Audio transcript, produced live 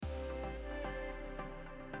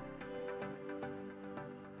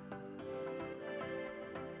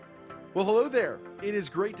Well, hello there. It is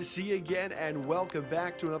great to see you again, and welcome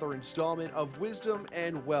back to another installment of Wisdom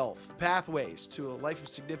and Wealth Pathways to a Life of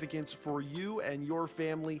Significance for you and your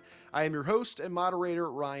family. I am your host and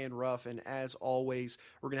moderator, Ryan Ruff, and as always,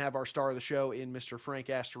 we're going to have our star of the show in Mr. Frank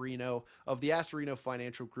Astorino of the Astorino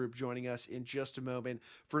Financial Group joining us in just a moment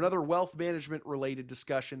for another wealth management related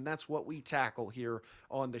discussion. That's what we tackle here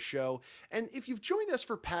on the show. And if you've joined us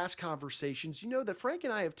for past conversations, you know that Frank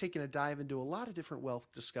and I have taken a dive into a lot of different wealth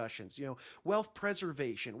discussions. Wealth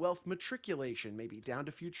preservation, wealth matriculation, maybe down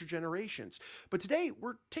to future generations. But today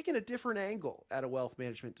we're taking a different angle at a wealth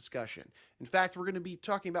management discussion. In fact, we're going to be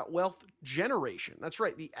talking about wealth generation. That's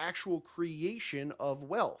right, the actual creation of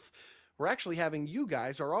wealth. We're actually having you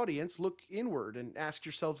guys, our audience, look inward and ask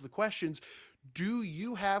yourselves the questions: do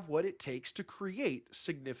you have what it takes to create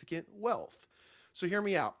significant wealth? So hear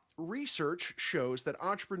me out. Research shows that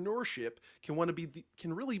entrepreneurship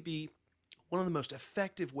can really be one of the most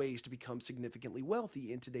effective ways to become significantly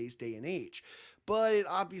wealthy in today's day and age. But it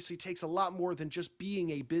obviously takes a lot more than just being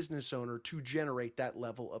a business owner to generate that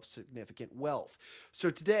level of significant wealth. So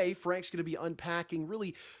today, Frank's going to be unpacking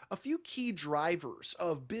really a few key drivers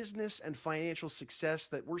of business and financial success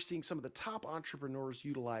that we're seeing some of the top entrepreneurs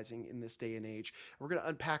utilizing in this day and age. We're going to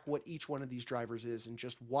unpack what each one of these drivers is and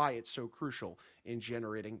just why it's so crucial in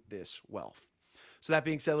generating this wealth. So that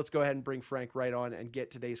being said, let's go ahead and bring Frank right on and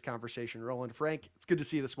get today's conversation rolling. Frank, it's good to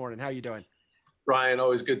see you this morning. How are you doing? Ryan,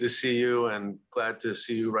 always good to see you and glad to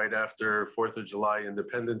see you right after 4th of July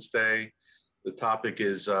Independence Day. The topic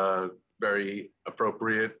is very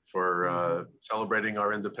appropriate for celebrating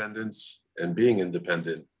our independence and being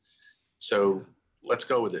independent. So let's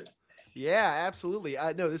go with it. Yeah, absolutely.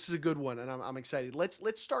 No, this is a good one, and I'm excited.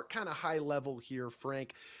 Let's start kind of high level here,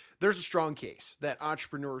 Frank. There's a strong case that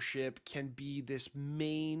entrepreneurship can be this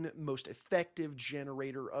main, most effective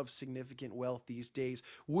generator of significant wealth these days.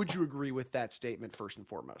 Would you agree with that statement first and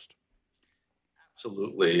foremost?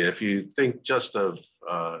 Absolutely. If you think just of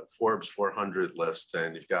Forbes 400 list,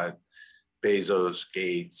 and you've got Bezos,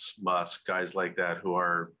 Gates, Musk, guys like that who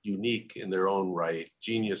are unique in their own right,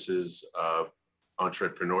 geniuses of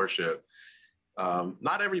entrepreneurship.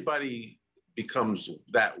 Not everybody becomes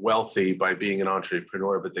that wealthy by being an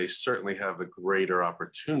entrepreneur, but they certainly have a greater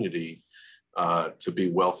opportunity to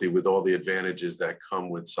be wealthy with all the advantages that come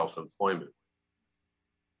with self-employment.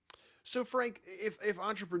 So, Frank, if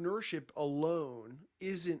entrepreneurship alone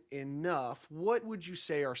isn't enough, what would you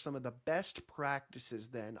say are some of the best practices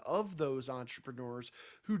then of those entrepreneurs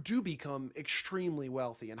who do become extremely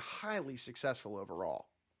wealthy and highly successful overall?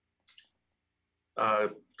 Uh,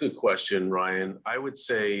 Good question, Ryan. I would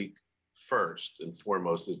say first and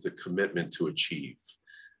foremost is the commitment to achieve.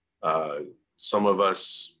 Uh, some of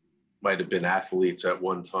us might have been athletes at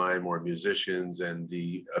one time or musicians, and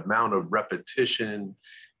the amount of repetition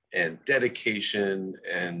and dedication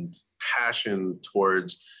and passion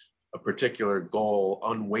towards a particular goal,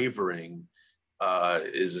 unwavering,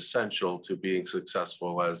 is essential to being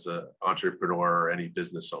successful as an entrepreneur or any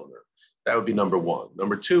business owner. That would be number one.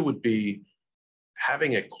 Number two would be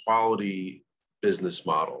having a quality business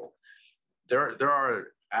model. There are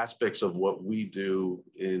aspects of what we do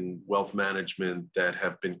in wealth management that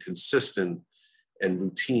have been consistent and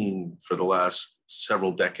routine for the last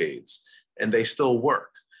several decades, and they still work.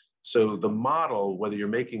 So the model, whether you're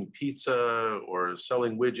making pizza or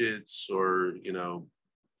selling widgets or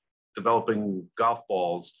developing golf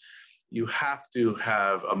balls, you have to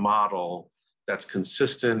have a model that's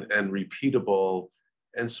consistent and repeatable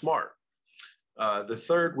and smart. The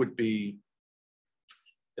third would be,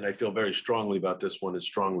 and I feel very strongly about this one, is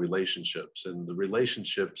strong relationships. And the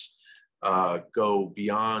relationships go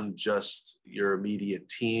beyond just your immediate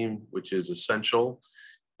team, which is essential.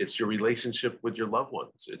 It's your relationship with your loved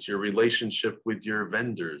ones. It's your relationship with your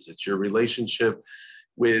vendors. It's your relationship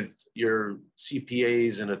with your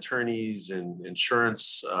CPAs and attorneys and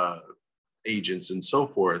insurance agents and so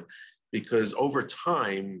forth. Because over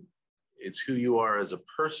time, it's who you are as a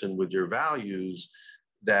person with your values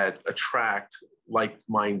that attract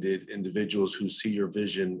like-minded individuals who see your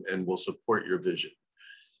vision and will support your vision.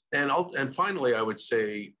 And finally, I would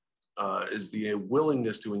say is the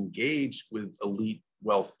willingness to engage with elite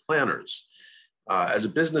wealth planners. As a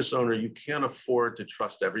business owner, you can't afford to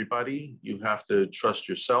trust everybody. You have to trust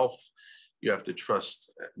yourself. You have to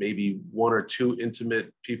trust maybe one or two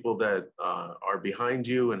intimate people that are behind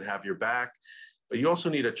you and have your back. But you also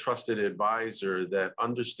need a trusted advisor that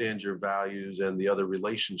understands your values and the other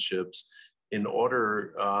relationships in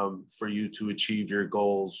order for you to achieve your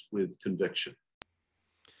goals with conviction.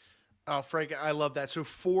 Oh, Frank, I love that. So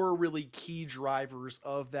four really key drivers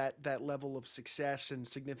of that level of success and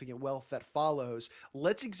significant wealth that follows.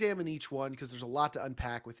 Let's examine each one because there's a lot to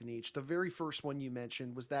unpack within each. The very first one you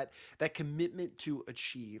mentioned was that commitment to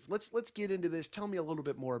achieve. Let's get into this. Tell me a little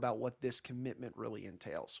bit more about what this commitment really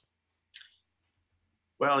entails.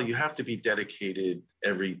 Well, you have to be dedicated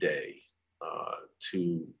every day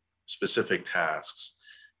to specific tasks.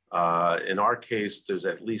 In our case, there's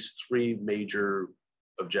at least three major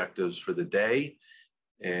objectives for the day,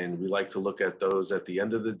 and we like to look at those at the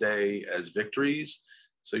end of the day as victories.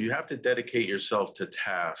 So you have to dedicate yourself to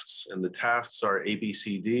tasks, and the tasks are A, B,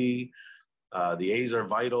 C, D. The A's are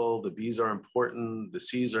vital, the B's are important, the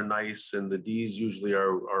C's are nice, and the D's usually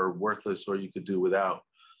are worthless or you could do without.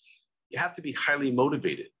 You have to be highly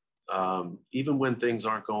motivated, even when things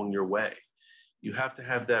aren't going your way. You have to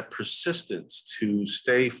have that persistence to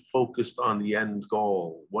stay focused on the end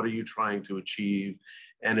goal. What are you trying to achieve?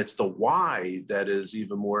 And it's the why that is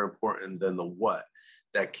even more important than the what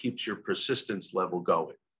that keeps your persistence level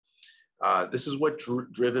going. This is what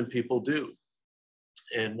driven people do.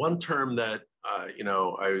 And one term that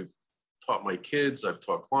I've taught my kids, I've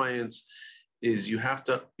taught clients, is you have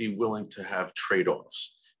to be willing to have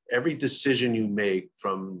trade-offs. Every decision you make,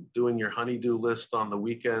 from doing your honeydew list on the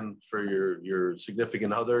weekend for your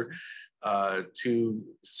significant other, to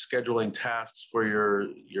scheduling tasks for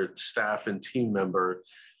your staff and team member,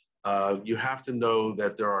 you have to know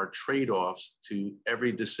that there are trade-offs to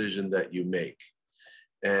every decision that you make.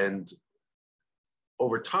 And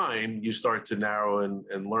over time, you start to narrow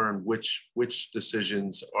and learn which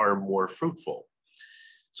decisions are more fruitful.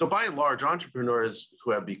 So by and large, entrepreneurs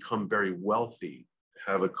who have become very wealthy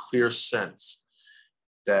have a clear sense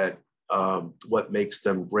that what makes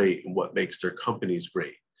them great and what makes their companies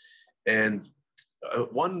great. And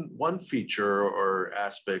one feature or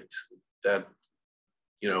aspect that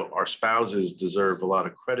our spouses deserve a lot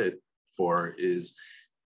of credit for is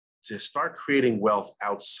to start creating wealth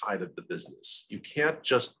outside of the business. You can't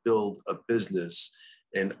just build a business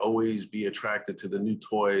and always be attracted to the new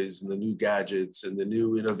toys and the new gadgets and the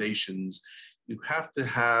new innovations. You have to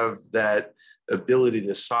have that ability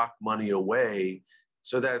to sock money away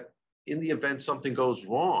so that in the event something goes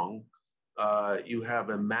wrong, you have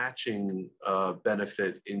a matching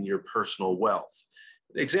benefit in your personal wealth.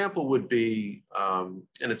 An example would be, and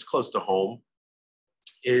it's close to home,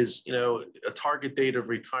 is a target date of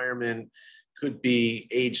retirement could be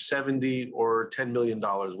age 70 or $10 million,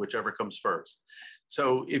 whichever comes first.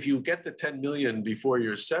 So if you get the 10 million before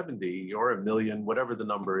you're 70 or a million, whatever the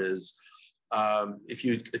number is, if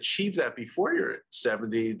you achieve that before you're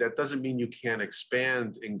 70, that doesn't mean you can't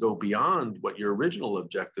expand and go beyond what your original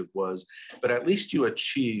objective was, but at least you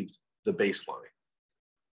achieved the baseline.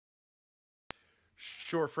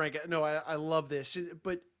 Sure, Frank. No, I love this,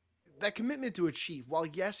 but that commitment to achieve, while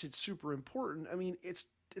yes, it's super important. I mean, it's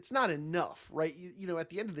not enough, right? At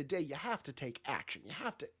the end of the day, you have to take action. You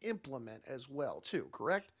have to implement as well, too.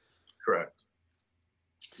 Correct? Correct.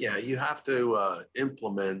 Yeah, you have to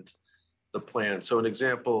implement the plan. So an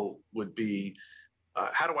example would be,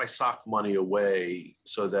 how do I sock money away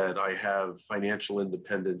so that I have financial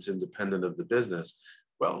independence independent of the business?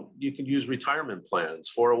 Well, you can use retirement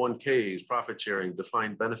plans, 401ks, profit sharing,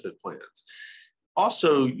 defined benefit plans.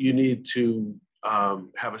 Also, you need to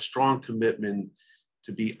have a strong commitment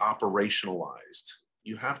to be operationalized.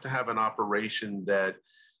 You have to have an operation that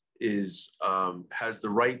has the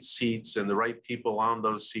right seats and the right people on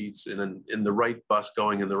those seats in the right bus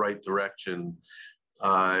going in the right direction,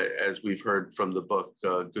 as we've heard from the book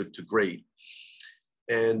Good to Great.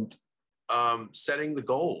 And setting the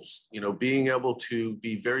goals, being able to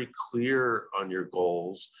be very clear on your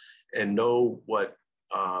goals and know what,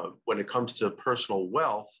 when it comes to personal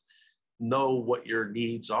wealth, know what your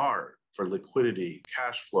needs are for liquidity,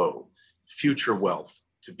 cash flow, future wealth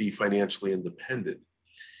to be financially independent.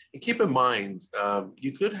 And keep in mind,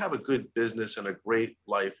 you could have a good business and a great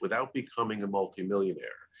life without becoming a multimillionaire.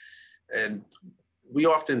 And we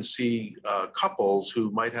often see couples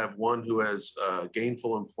who might have one who has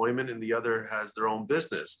gainful employment and the other has their own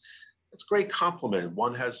business. It's a great complement.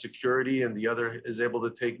 One has security and the other is able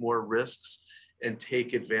to take more risks and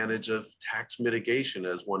take advantage of tax mitigation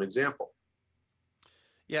as one example.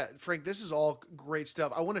 Yeah, Frank, this is all great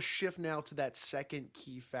stuff. I want to shift now to that second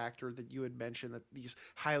key factor that you had mentioned that these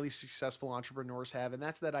highly successful entrepreneurs have, and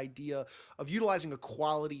that's that idea of utilizing a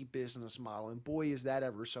quality business model. And boy, is that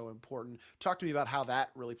ever so important. Talk to me about how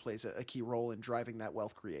that really plays a key role in driving that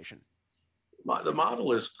wealth creation. The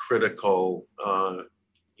model is critical.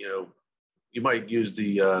 You know, you might use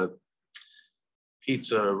the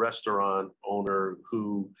pizza restaurant owner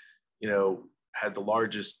who, had the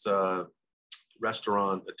largest Italian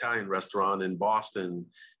restaurant in Boston.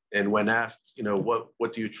 And when asked,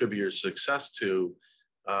 what do you attribute your success to?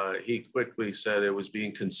 He quickly said it was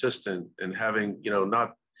being consistent and having,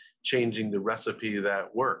 not changing the recipe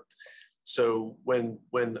that worked. So when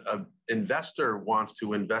an investor wants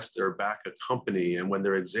to invest or back a company, and when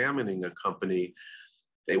they're examining a company,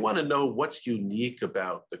 they want to know what's unique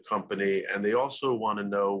about the company, and they also want to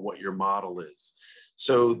know what your model is.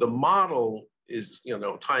 So the model is,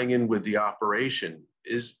 tying in with the operation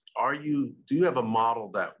is, do you have a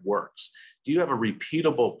model that works? Do you have a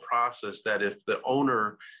repeatable process that if the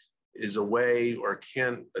owner is away or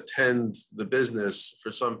can't attend the business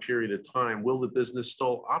for some period of time, will the business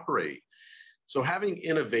still operate? So having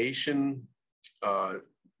innovation,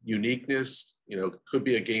 uniqueness, could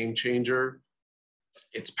be a game changer.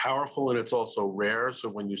 It's powerful and it's also rare. So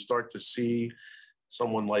when you start to see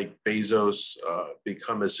someone like Bezos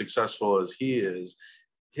become as successful as he is,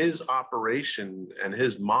 his operation and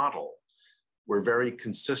his model were very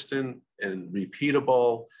consistent and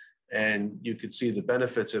repeatable, and you could see the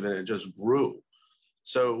benefits of it, and it just grew.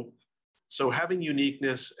 So having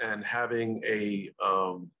uniqueness and having a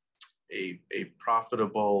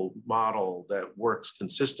profitable model that works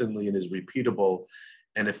consistently and is repeatable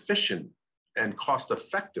and efficient and cost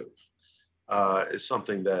effective is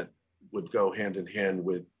something that would go hand in hand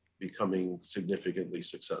with becoming significantly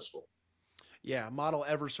successful. Yeah, model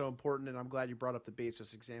ever so important, and I'm glad you brought up the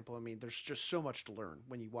Bezos example. I mean, there's just so much to learn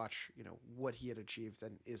when you watch, what he had achieved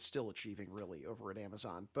and is still achieving really over at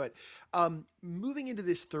Amazon. But moving into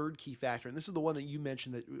this third key factor, and this is the one that you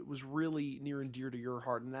mentioned that was really near and dear to your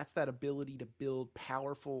heart, and that's that ability to build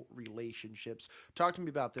powerful relationships. Talk to me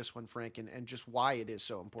about this one, Frank, and just why it is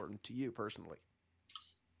so important to you personally.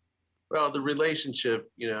 Well, the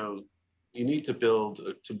relationship, you need to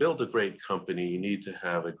build a great company, you need to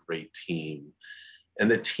have a great team. And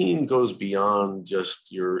the team goes beyond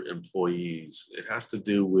just your employees. It has to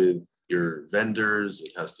do with your vendors,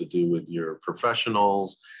 it has to do with your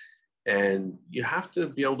professionals. And you have to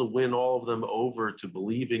be able to win all of them over to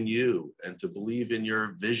believe in you and to believe in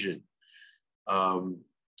your vision. Um,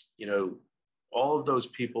 all of those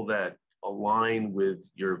people that align with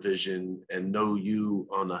your vision and know you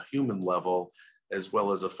on a human level as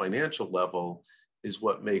well as a financial level is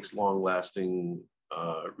what makes long-lasting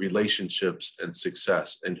relationships and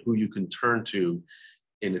success, and who you can turn to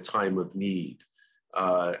in a time of need.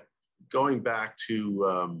 Going back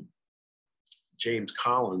to James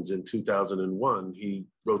Collins in 2001, he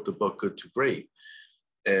wrote the book Good to Great.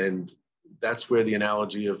 And that's where the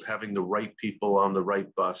analogy of having the right people on the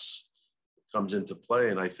right bus comes into play.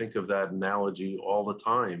 And I think of that analogy all the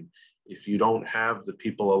time. If you don't have the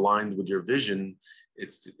people aligned with your vision,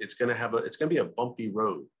 it's going to be a bumpy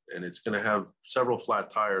road, and it's going to have several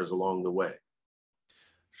flat tires along the way.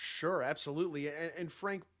 Sure, absolutely. And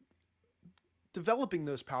Frank, developing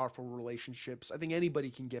those powerful relationships, I think anybody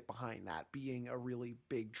can get behind that being a really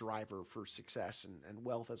big driver for success and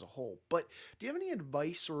wealth as a whole. But do you have any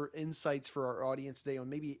advice or insights for our audience today on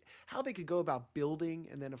maybe how they could go about building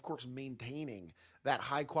and then, of course, maintaining that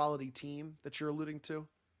high quality team that you're alluding to?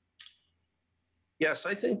 Yes,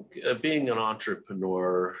 I think being an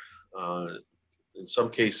entrepreneur, uh, in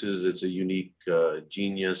some cases, it's a unique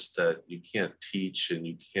genius that you can't teach and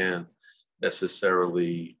you can't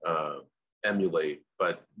necessarily emulate.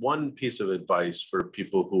 But one piece of advice for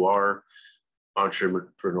people who are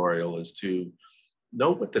entrepreneurial is to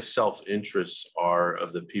know what the self-interests are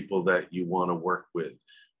of the people that you want to work with.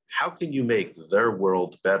 How can you make their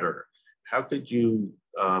world better? How could you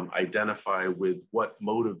identify with what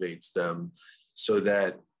motivates them so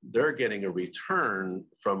that they're getting a return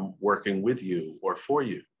from working with you or for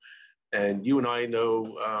you? And you and I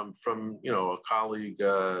know from a colleague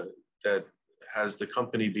that has the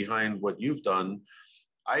company behind what you've done.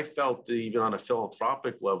 I felt that even on a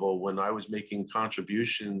philanthropic level, when I was making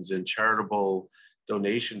contributions and charitable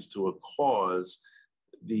donations to a cause,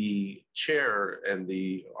 the chair and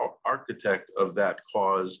the architect of that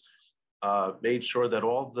cause made sure that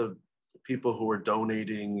all the people who were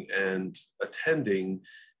donating and attending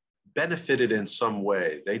benefited in some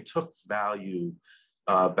way. They took value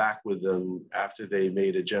back with them after they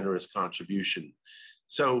made a generous contribution.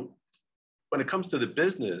 So when it comes to the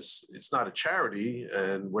business, it's not a charity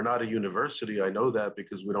and we're not a university. I know that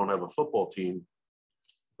because we don't have a football team,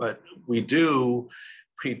 but we do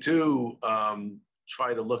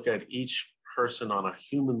try to look at each person on a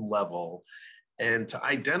human level and to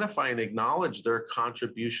identify and acknowledge their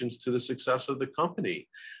contributions to the success of the company.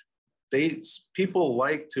 People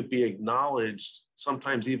like to be acknowledged,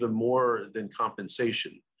 sometimes even more than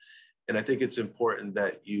compensation. And I think it's important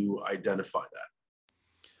that you identify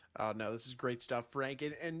that. Oh no, this is great stuff, Frank.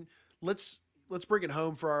 And let's bring it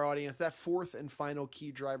home for our audience. That fourth and final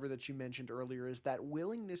key driver that you mentioned earlier is that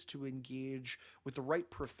willingness to engage with the right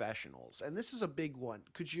professionals. And this is a big one.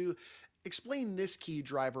 Could you explain this key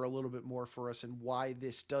driver a little bit more for us and why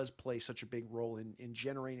this does play such a big role in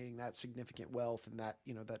generating that significant wealth and that,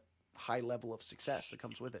 that high level of success that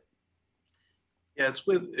comes with it? Yeah,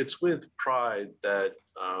 it's with pride that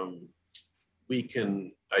we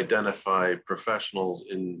can identify professionals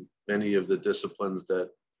in many of the disciplines that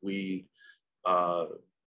we uh,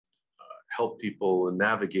 help people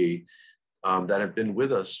navigate, that have been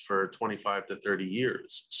with us for 25 to 30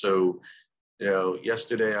 years. So,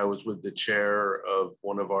 yesterday I was with the chair of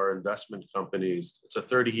one of our investment companies. It's a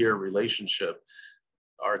 30-year relationship.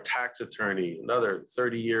 Our tax attorney, another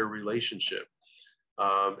 30-year relationship.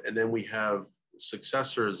 And then we have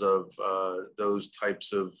successors of those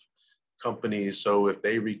types of companies. So if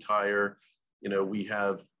they retire, we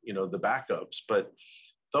have, the backups. But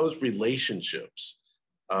those relationships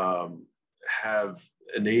have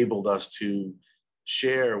enabled us to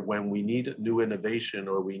share when we need new innovation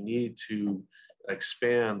or we need to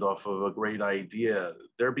expand off of a great idea.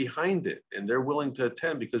 They're behind it and they're willing to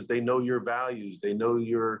attend because they know your values. They know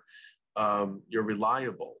you're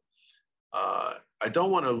reliable. I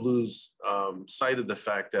don't want to lose sight of the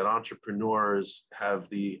fact that entrepreneurs have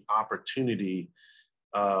the opportunity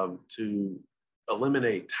to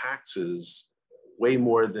eliminate taxes way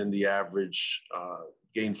more than the average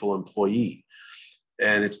gainful employee.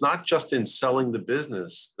 And it's not just in selling the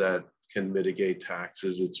business that can mitigate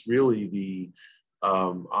taxes. It's really the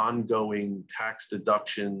ongoing tax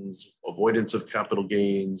deductions, avoidance of capital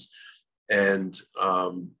gains, and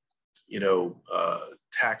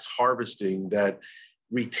tax harvesting that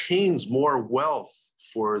retains more wealth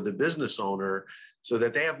for the business owner so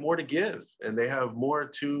that they have more to give and they have more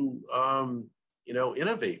to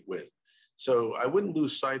innovate with. So I wouldn't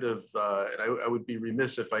lose sight of, and I would be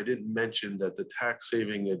remiss if I didn't mention that the tax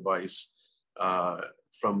saving advice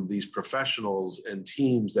from these professionals and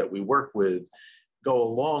teams that we work with go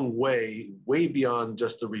a long way, way beyond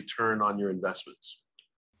just the return on your investments.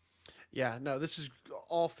 Yeah, no, this is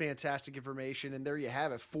all fantastic information. And there you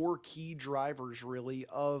have it. Four key drivers, really,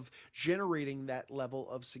 of generating that level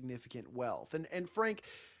of significant wealth. And Frank,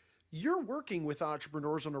 you're working with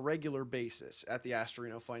entrepreneurs on a regular basis at the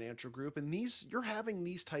Astorino Financial Group, and you're having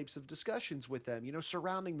these types of discussions with them,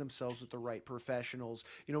 surrounding themselves with the right professionals,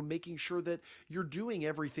 making sure that you're doing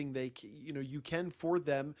everything you can for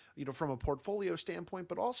them, from a portfolio standpoint,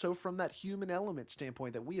 but also from that human element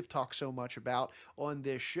standpoint that we have talked so much about on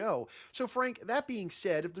this show. So Frank, that being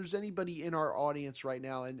said, if there's anybody in our audience right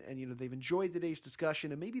now and they've enjoyed today's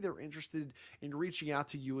discussion and maybe they're interested in reaching out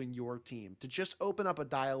to you and your team to just open up a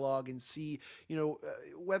dialogue and see,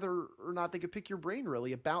 whether or not they could pick your brain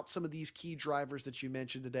really about some of these key drivers that you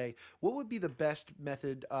mentioned today, what would be the best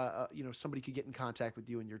method, somebody could get in contact with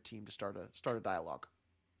you and your team to start a dialogue?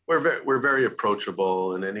 We're very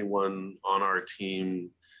approachable, and anyone on our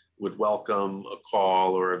team would welcome a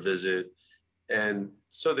call or a visit. And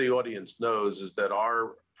so the audience knows is that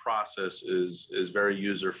our process is very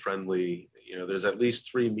user friendly. There's at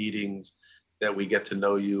least 3 meetings that we get to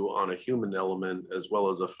know you on a human element as well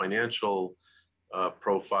as a financial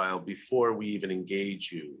profile before we even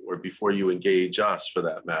engage you or before you engage us for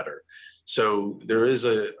that matter. So there is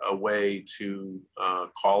a way to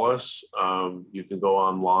call us. You can go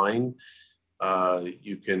online.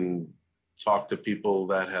 You can talk to people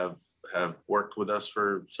that have worked with us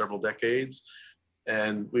for several decades.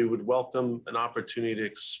 And we would welcome an opportunity to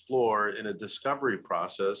explore in a discovery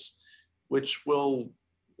process, which will,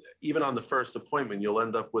 even on the first appointment, you'll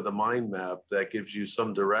end up with a mind map that gives you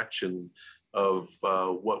some direction of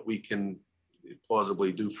what we can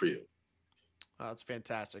plausibly do for you. That's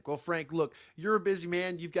fantastic. Well, Frank, look, you're a busy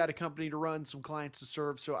man. You've got a company to run, some clients to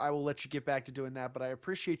serve, so I will let you get back to doing that. But I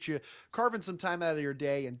appreciate you carving some time out of your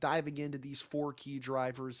day and diving into these 4 key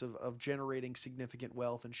drivers of generating significant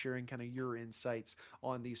wealth and sharing kind of your insights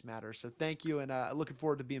on these matters. So thank you, and looking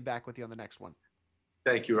forward to being back with you on the next one.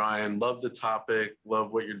 Thank you, Ryan. Love the topic,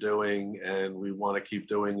 love what you're doing, and we want to keep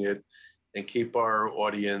doing it and keep our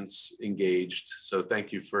audience engaged. So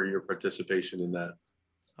thank you for your participation in that.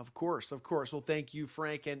 Of course, of course. Well, thank you,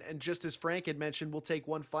 Frank. And just as Frank had mentioned, we'll take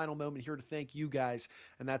one final moment here to thank you guys,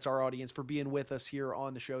 and that's our audience, for being with us here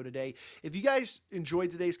on the show today. If you guys enjoyed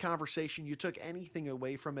today's conversation, you took anything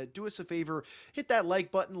away from it, do us a favor, hit that like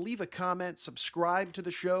button, leave a comment, subscribe to the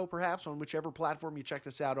show, perhaps on whichever platform you checked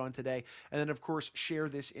us out on today, and then, of course, share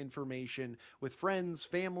this information with friends,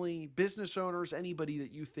 family, business owners, anybody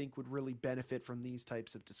that you think would really benefit from these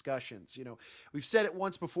types of discussions. You know, we've said it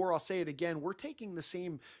once before, I'll say it again, we're taking the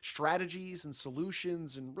same strategies and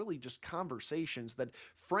solutions and really just conversations that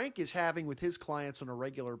Frank is having with his clients on a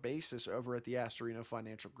regular basis over at the Astorino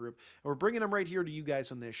Financial Group. And we're bringing them right here to you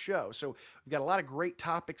guys on this show. So we've got a lot of great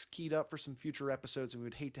topics keyed up for some future episodes, and we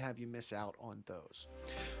would hate to have you miss out on those.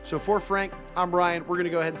 So for Frank, I'm Ryan. We're going to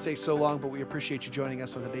go ahead and say so long, but we appreciate you joining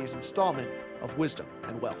us on today's installment of Wisdom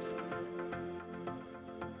and Wealth.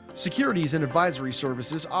 Securities and advisory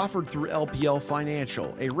services offered through LPL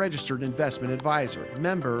Financial, a registered investment advisor,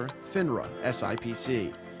 member FINRA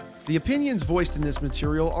SIPC. The opinions voiced in this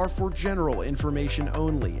material are for general information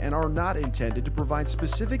only and are not intended to provide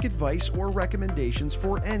specific advice or recommendations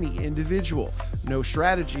for any individual. No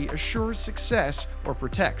strategy assures success or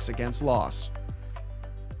protects against loss.